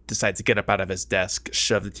then he decides to get up out of his desk,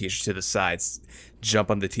 shove the teacher to the sides, jump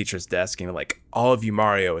on the teacher's desk, and like, all of you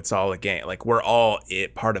Mario, it's all a game. Like, we're all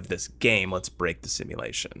part of this game. Let's break the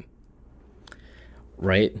simulation.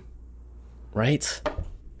 Right? Right?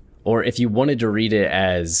 Or if you wanted to read it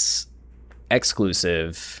as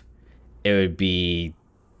exclusive, it would be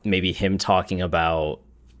maybe him talking about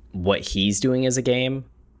what he's doing as a game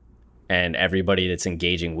and everybody that's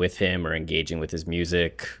engaging with him or engaging with his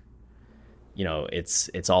music, you know,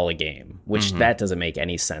 it's all a game, which that doesn't make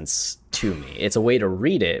any sense to me. It's a way to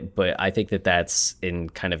read it, but I think that that's in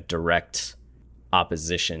kind of direct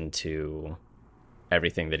opposition to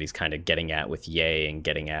everything that he's kind of getting at with Ye and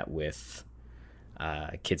getting at with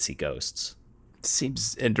Kids See Ghosts.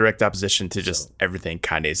 Seems in direct opposition to just everything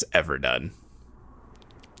Kanye's ever done.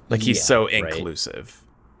 Like, he's so inclusive.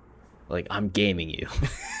 Right? Like, I'm gaming you.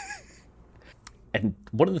 And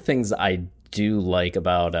one of the things I do like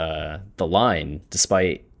about the line,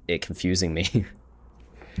 despite it confusing me,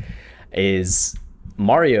 is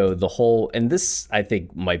Mario, and this I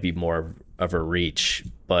think might be more of a reach,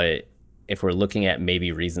 but if we're looking at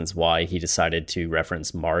maybe reasons why he decided to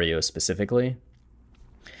reference Mario specifically,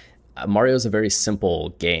 Mario's a very simple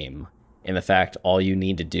game in the fact all you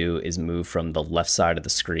need to do is move from the left side of the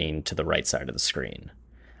screen to the right side of the screen.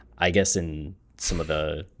 I guess in some of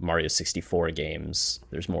the Mario 64 games,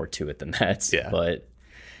 there's more to it than that. Yeah. But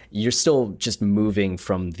you're still just moving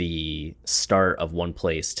from the start of one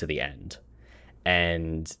place to the end.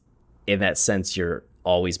 And in that sense, you're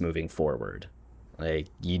always moving forward. Like,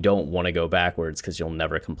 you don't want to go backwards because you'll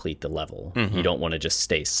never complete the level. You don't want to just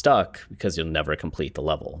stay stuck because you'll never complete the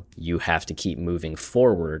level. You have to keep moving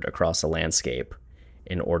forward across the landscape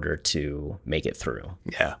in order to make it through.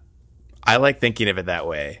 Yeah. I like thinking of it that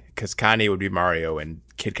way because Kanye would be Mario and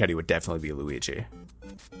Kid Cudi would definitely be Luigi.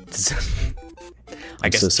 I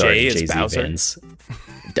guess so sorry, Jay is Jay-Z Bowser. fans.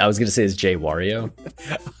 I was going to say, is Jay Wario?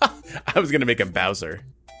 I was going to make him Bowser.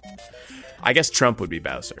 I guess Trump would be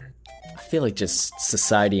Bowser. I feel like just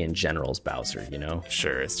society in general is Bowser, you know?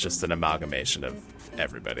 Sure, it's just an amalgamation of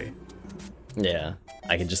everybody. Yeah.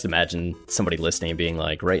 I can just imagine somebody listening being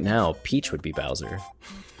like, right now, Peach would be Bowser.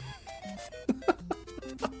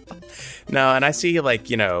 No, and I see, like,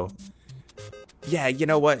 you know, yeah, you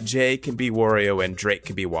know what? Jay can be Wario and Drake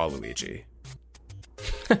can be Waluigi.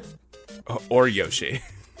 Or Yoshi.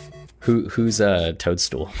 Who's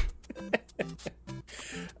Toadstool?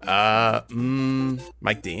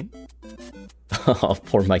 Mike Dean. Oh,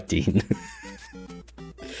 poor Mike Dean.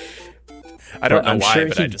 I don't know I'm why, sure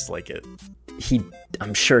but I just like it.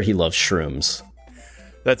 I'm sure he loves shrooms.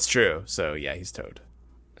 That's true. So yeah, he's Toad.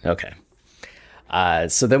 Okay.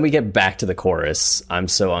 So then we get back to the chorus. I'm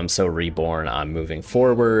so reborn. I'm moving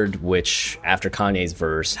forward, which after Kanye's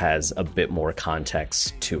verse has a bit more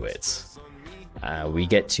context to it. We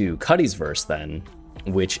get to Cudi's verse then,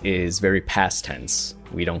 which is very past tense.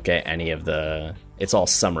 We don't get any of it's all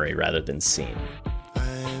summary rather than scene. I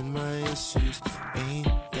had my issues, ain't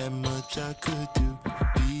that much I could do.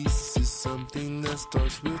 Peace is something that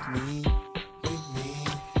starts with me.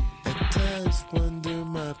 At times wonder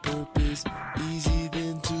my purpose, easy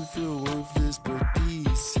then to feel worthless, but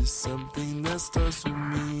peace is something that starts with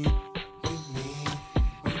me.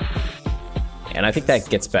 And I think that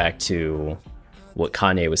gets back to what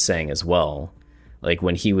Kanye was saying as well. Like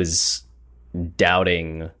when he was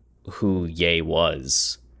doubting who Ye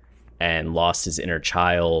was and lost his inner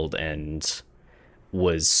child and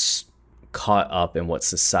was caught up in what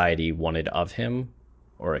society wanted of him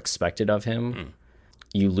or expected of him,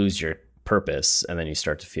 you lose your purpose and then you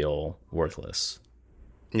start to feel worthless.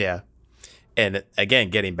 Yeah. And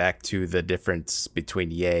again, getting back to the difference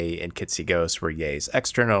between Ye and Kids See Ghosts, where Ye is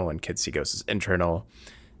external and Kids See Ghosts is internal,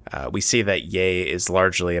 we see that Ye is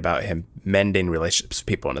largely about him mending relationships with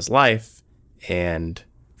people in his life. And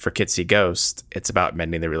for Kids See Ghosts, it's about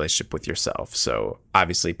mending the relationship with yourself. So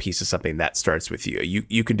obviously peace is something that starts with you.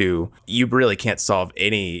 You really can't solve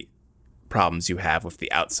any problems you have with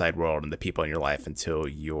the outside world and the people in your life until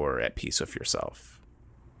you're at peace with yourself.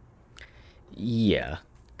 Yeah,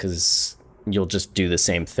 because you'll just do the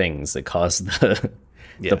same things that cause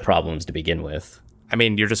the problems to begin with. I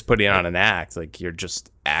mean, you're just putting on an act. Like, you're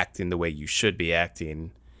just acting the way you should be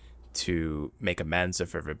acting to make amends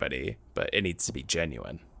with everybody, but it needs to be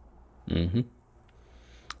genuine. Mm-hmm.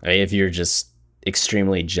 I mean, if you're just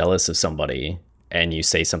extremely jealous of somebody and you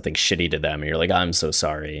say something shitty to them and you're like, I'm so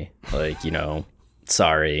sorry, like, you know,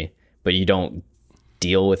 sorry, but you don't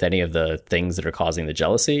deal with any of the things that are causing the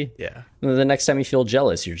jealousy, Yeah. the next time you feel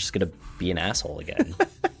jealous, you're just gonna be an asshole again.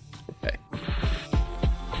 Right.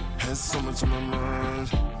 Had so much on my mind,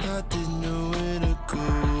 I didn't know where to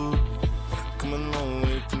go. Come a long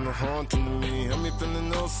way from the haunting me, had me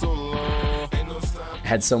feeling oh so low. Ain't no stop.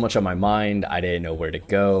 Had so much on my mind, I didn't know where to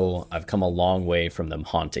go. I've come a long way from them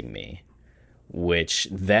haunting me. Which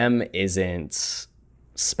them isn't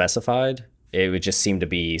specified. It would just seem to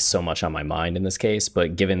be so much on my mind in this case.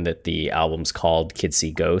 But given that the album's called Kids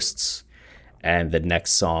See Ghosts, and the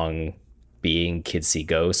next song being Kids See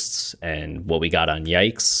Ghosts, and what we got on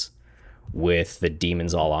Yikes with the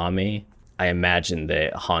demons all on me, I imagine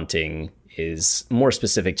that haunting is more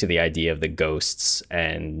specific to the idea of the ghosts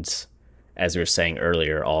and, as we were saying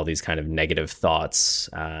earlier, all these kind of negative thoughts,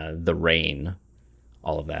 the rain,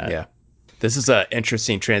 all of that. Yeah. This is an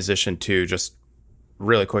interesting transition too. Just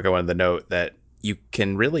really quick, I wanted to note that you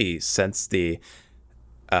can really sense the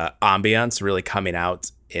ambiance really coming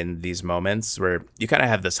out in these moments where you kind of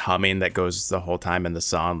have this humming that goes the whole time in the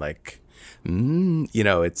song. Like,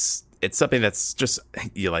 it's something that's just,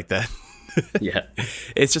 you like that? Yeah.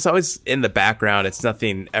 It's just always in the background. It's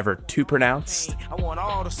nothing ever too pronounced. I want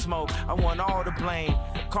all the smoke, I want all the blame.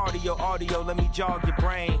 Cardio, audio, let me jog your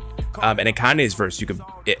brain. And in Kanye's verse,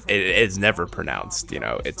 it is never pronounced.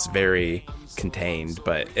 It's very contained.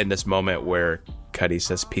 But in this moment where Cudi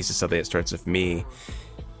says piece of something that starts with me,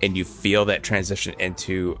 and you feel that transition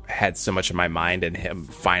into had so much in my mind, and him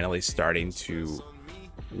finally starting to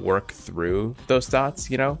work through those thoughts,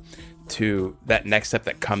 to that next step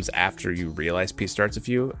that comes after you realize peace starts with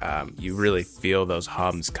you, you really feel those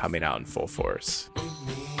hums coming out in full force.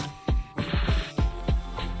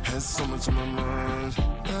 Has so much on my mind,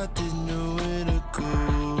 I didn't know where to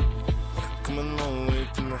go. Come a long way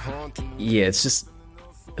from the haunting. Yeah, it's just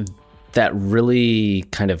that really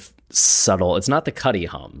kind of subtle. It's not the Cudi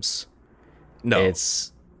hums. No.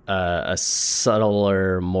 It's a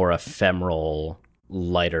subtler, more ephemeral,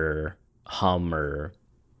 lighter hum or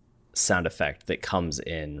sound effect that comes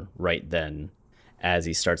in right then as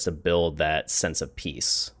he starts to build that sense of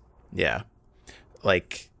peace. Yeah.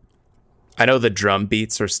 Like, I know the drum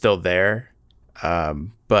beats are still there,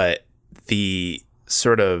 but the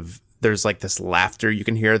sort of, there's like this laughter you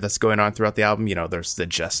can hear that's going on throughout the album. There's the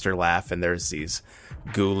jester laugh, and there's these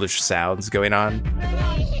ghoulish sounds going on.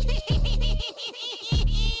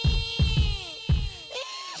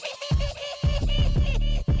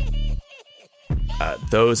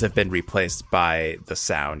 Those have been replaced by the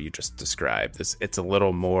sound you just described. It's a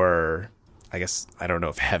little more, I guess, I don't know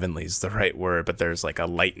if heavenly is the right word, but there's like a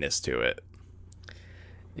lightness to it.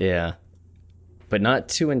 Yeah. But not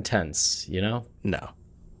too intense, No.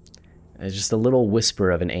 It's just a little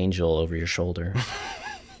whisper of an angel over your shoulder.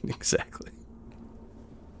 Exactly.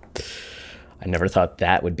 I never thought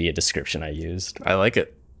that would be a description I used. I like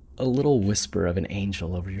it. A little whisper of an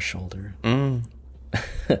angel over your shoulder.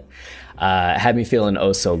 Had me feeling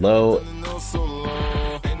oh so low. No so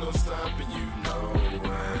long, ain't no stopping you, no way.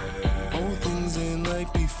 All things ain't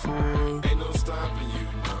like before, ain't no stopping you,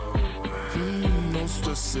 no way. No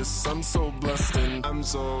stresses, I'm so blessed and I'm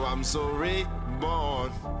so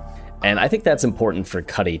reborn. And I think that's important for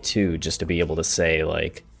Cudi too, just to be able to say,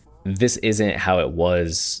 like, this isn't how it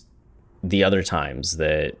was the other times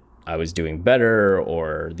that I was doing better,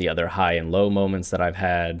 or the other high and low moments that I've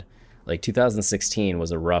had. Like, 2016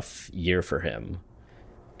 was a rough year for him.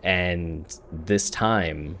 And this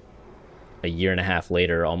time, a year and a half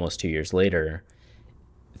later, almost 2 years later,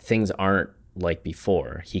 things aren't like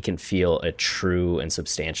before. He can feel a true and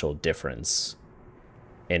substantial difference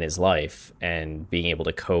in his life, and being able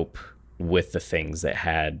to cope with the things that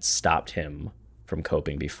had stopped him from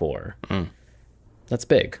coping before. That's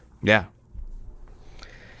big. Yeah.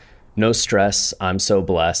 No stress, I'm so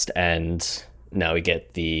blessed. And now we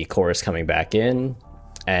get the chorus coming back in,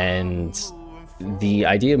 and the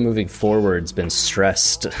idea of moving forward's been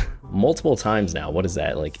stressed multiple times now. What is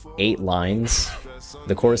that, like 8 lines?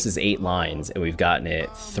 The chorus is 8 lines, and we've gotten it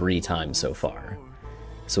 3 times so far.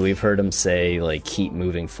 So we've heard him say, like, keep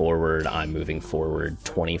moving forward, I'm moving forward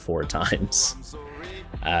 24 times.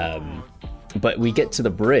 But we get to the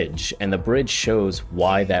bridge, and the bridge shows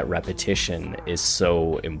why that repetition is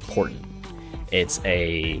so important. It's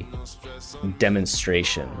a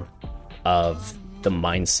demonstration of the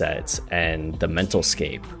mindset and the mental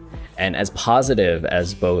scape. And as positive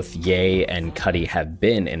as both Ye and Cudi have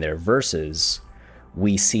been in their verses,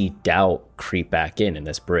 we see doubt creep back in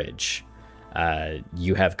this bridge.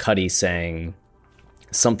 You have Cudi saying,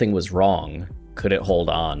 something was wrong, couldn't hold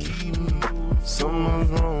on. Someone's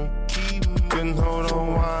wrong, couldn't hold on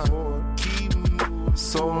why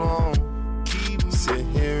so long, sit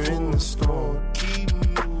here in the storm.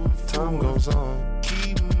 Time goes on,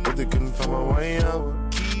 but they couldn't find my way out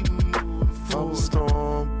of the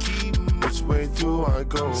storm. Which way do I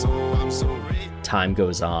go? Time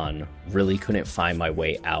goes on, really couldn't find my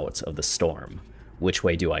way out of the storm. Which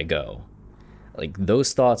way do I go? Like,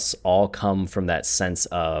 those thoughts all come from that sense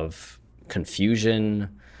of confusion.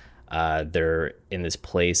 They're in this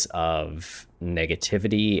place of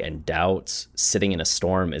negativity and doubt, sitting in a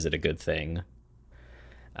storm, is it a good thing?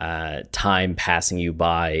 Time passing you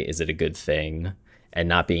by, is it a good thing? And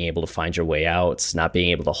not being able to find your way out, not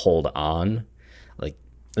being able to hold on. Like,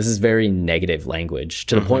 this is very negative language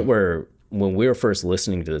to the point where when we were first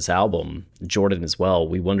listening to this album, Jordan as well,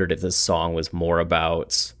 we wondered if this song was more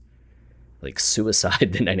about like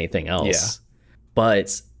suicide than anything else. Yeah.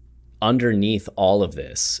 But underneath all of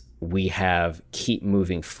this, we have keep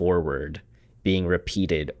moving forward being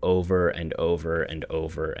repeated over and over and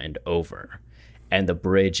over and over. And the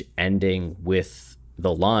bridge ending with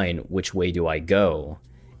the line, which way do I go,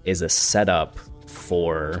 is a setup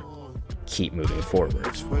for keep moving forward.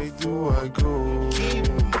 Which way do I go? Keep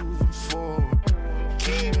moving forward.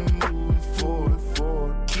 Keep moving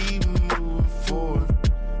forward. Keep moving forward.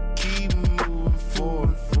 Keep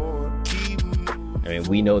moving forward. Keep moving. I mean,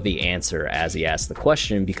 we know the answer as he asked the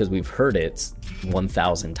question because we've heard it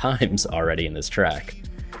 1,000 times already in this track.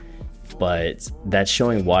 But that's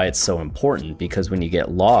showing why it's so important, because when you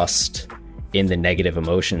get lost in the negative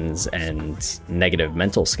emotions and negative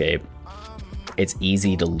mental scape, it's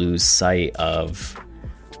easy to lose sight of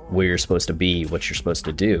where you're supposed to be, what you're supposed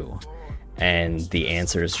to do. And the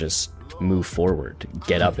answer is just move forward,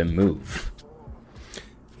 get up and move.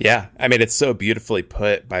 Yeah, I mean, it's so beautifully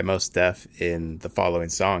put by Mos Def in the following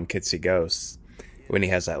song, Kids See Ghosts, when he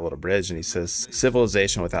has that little bridge and he says,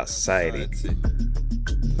 civilization without society.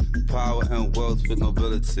 Power and wealth with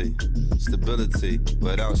nobility, stability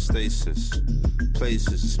without stasis,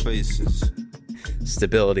 places, spaces.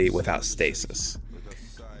 Stability without stasis.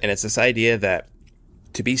 And it's this idea that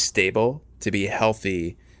to be stable, to be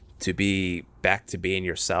healthy, to be back to being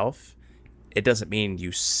yourself, it doesn't mean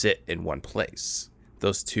you sit in one place.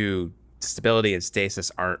 Those two, stability and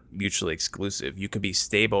stasis, aren't mutually exclusive. You can be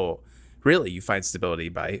stable. Really, you find stability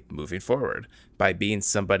by moving forward, by being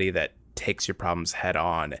somebody that takes your problems head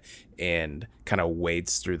on and kind of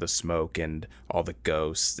wades through the smoke and all the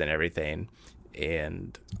ghosts and everything.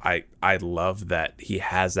 And I love that he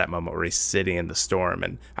has that moment where he's sitting in the storm.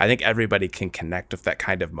 And I think everybody can connect with that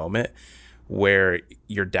kind of moment where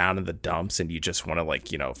you're down in the dumps and you just want to,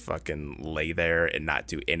 like, you know, fucking lay there and not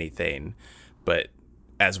do anything. But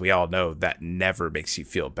as we all know, that never makes you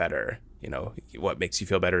feel better. You know, what makes you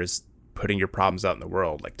feel better is putting your problems out in the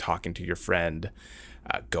world, like talking to your friend,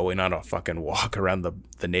 going on a fucking walk around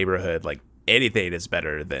the neighborhood. Like, anything is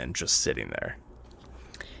better than just sitting there.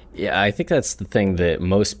 Yeah, I think that's the thing that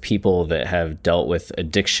most people that have dealt with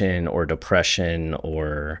addiction or depression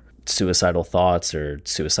or suicidal thoughts or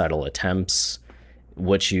suicidal attempts,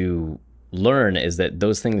 what you learn is that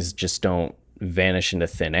those things just don't vanish into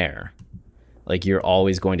thin air. Like, you're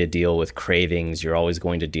always going to deal with cravings. You're always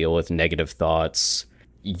going to deal with negative thoughts.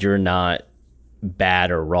 You're not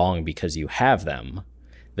bad or wrong because you have them.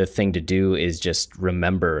 The thing to do is just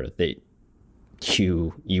remember that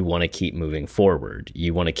you want to keep moving forward.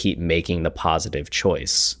 You want to keep making the positive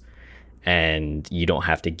choice, and you don't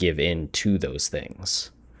have to give in to those things.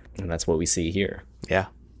 And that's what we see here. Yeah,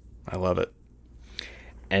 I love it.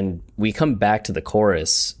 And we come back to the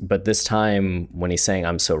chorus, but this time when he's saying,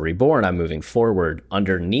 I'm so reborn, I'm moving forward,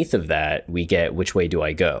 underneath of that, we get, which way do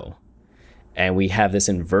I go? And we have this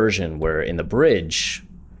inversion where in the bridge,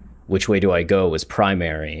 which way do I go was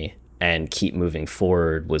primary, and keep moving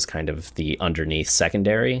forward was kind of the underneath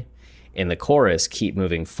secondary. In the chorus, keep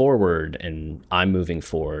moving forward and I'm moving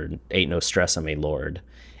forward, ain't no stress on me, Lord,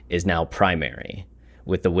 is now primary,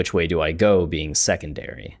 with the which way do I go being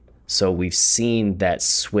secondary. So we've seen that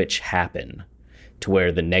switch happen to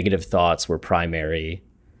where the negative thoughts were primary,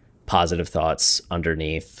 positive thoughts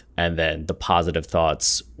underneath, and then the positive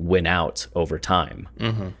thoughts win out over time.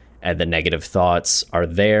 Mm-hmm. And the negative thoughts are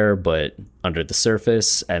there, but under the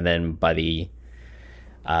surface. And then by the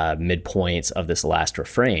midpoint of this last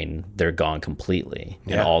refrain, they're gone completely.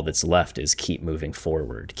 Yeah. And all that's left is keep moving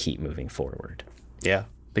forward, keep moving forward. Yeah,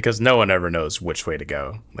 because no one ever knows which way to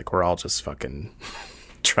go. Like, we're all just fucking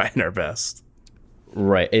trying our best.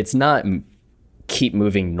 Right. It's not keep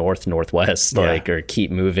moving north, northwest, like, or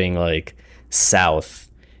keep moving, like, south.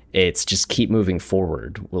 It's just keep moving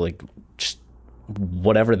forward. We're like,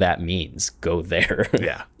 whatever that means, go there.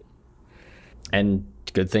 Yeah. And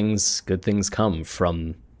good things come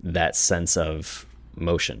from that sense of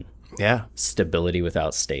motion. Yeah. Stability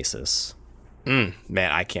without stasis. Man,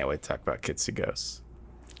 I can't wait to talk about Kids See Ghosts.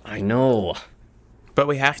 I know. But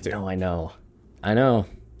we have to. I know.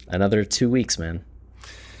 Another 2 weeks, man.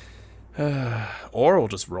 Or we'll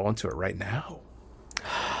just roll into it right now.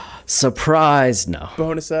 Surprise. No.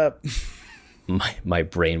 Bonus up. My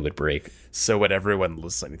brain would break. So would everyone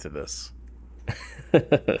listening to this.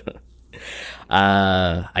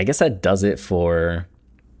 I guess that does it for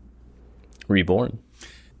Reborn.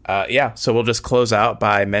 Yeah, so we'll just close out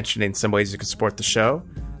by mentioning some ways you can support the show.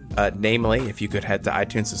 Namely, if you could head to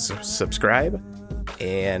iTunes and subscribe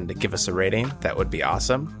and give us a rating, that would be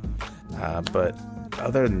awesome. But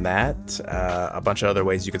other than that, a bunch of other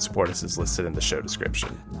ways you can support us is listed in the show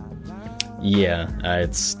description. Yeah,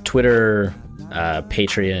 it's Twitter,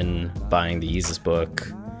 Patreon, buying the Yeezus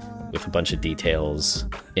book with a bunch of details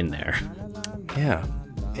in there. Yeah,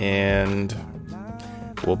 and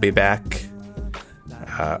we'll be back.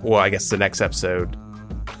 Well, I guess the next episode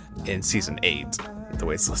in season 8, the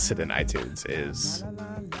way it's listed in iTunes, is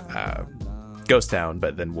Ghost Town,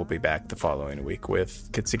 but then we'll be back the following week with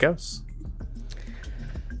Kids See Ghosts.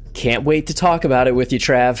 Can't wait to talk about it with you,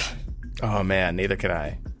 Trav. Oh man, neither can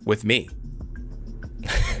I. With me.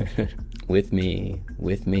 With me.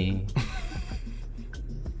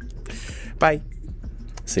 Bye.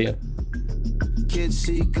 See ya. Kids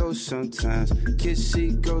see ghosts sometimes. Kids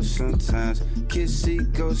see ghosts sometimes. Kids see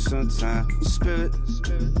ghosts sometimes. Spirit.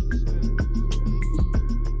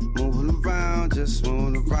 Moving around, just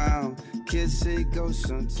moving around. Kids see ghosts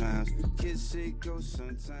sometimes. Kids see ghosts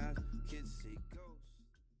sometimes. Kids see ghosts.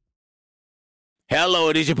 Hello,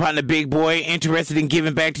 it is your partner, Big Boy, interested in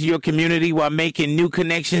giving back to your community while making new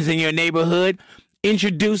connections in your neighborhood.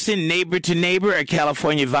 Introducing Neighbor to Neighbor, a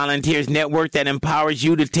California volunteers network that empowers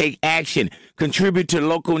you to take action, contribute to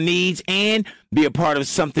local needs, and be a part of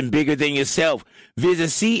something bigger than yourself. Visit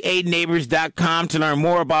CANeighbors.com to learn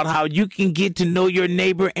more about how you can get to know your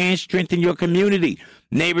neighbor and strengthen your community.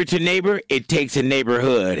 Neighbor to Neighbor, it takes a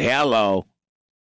neighborhood. Hello.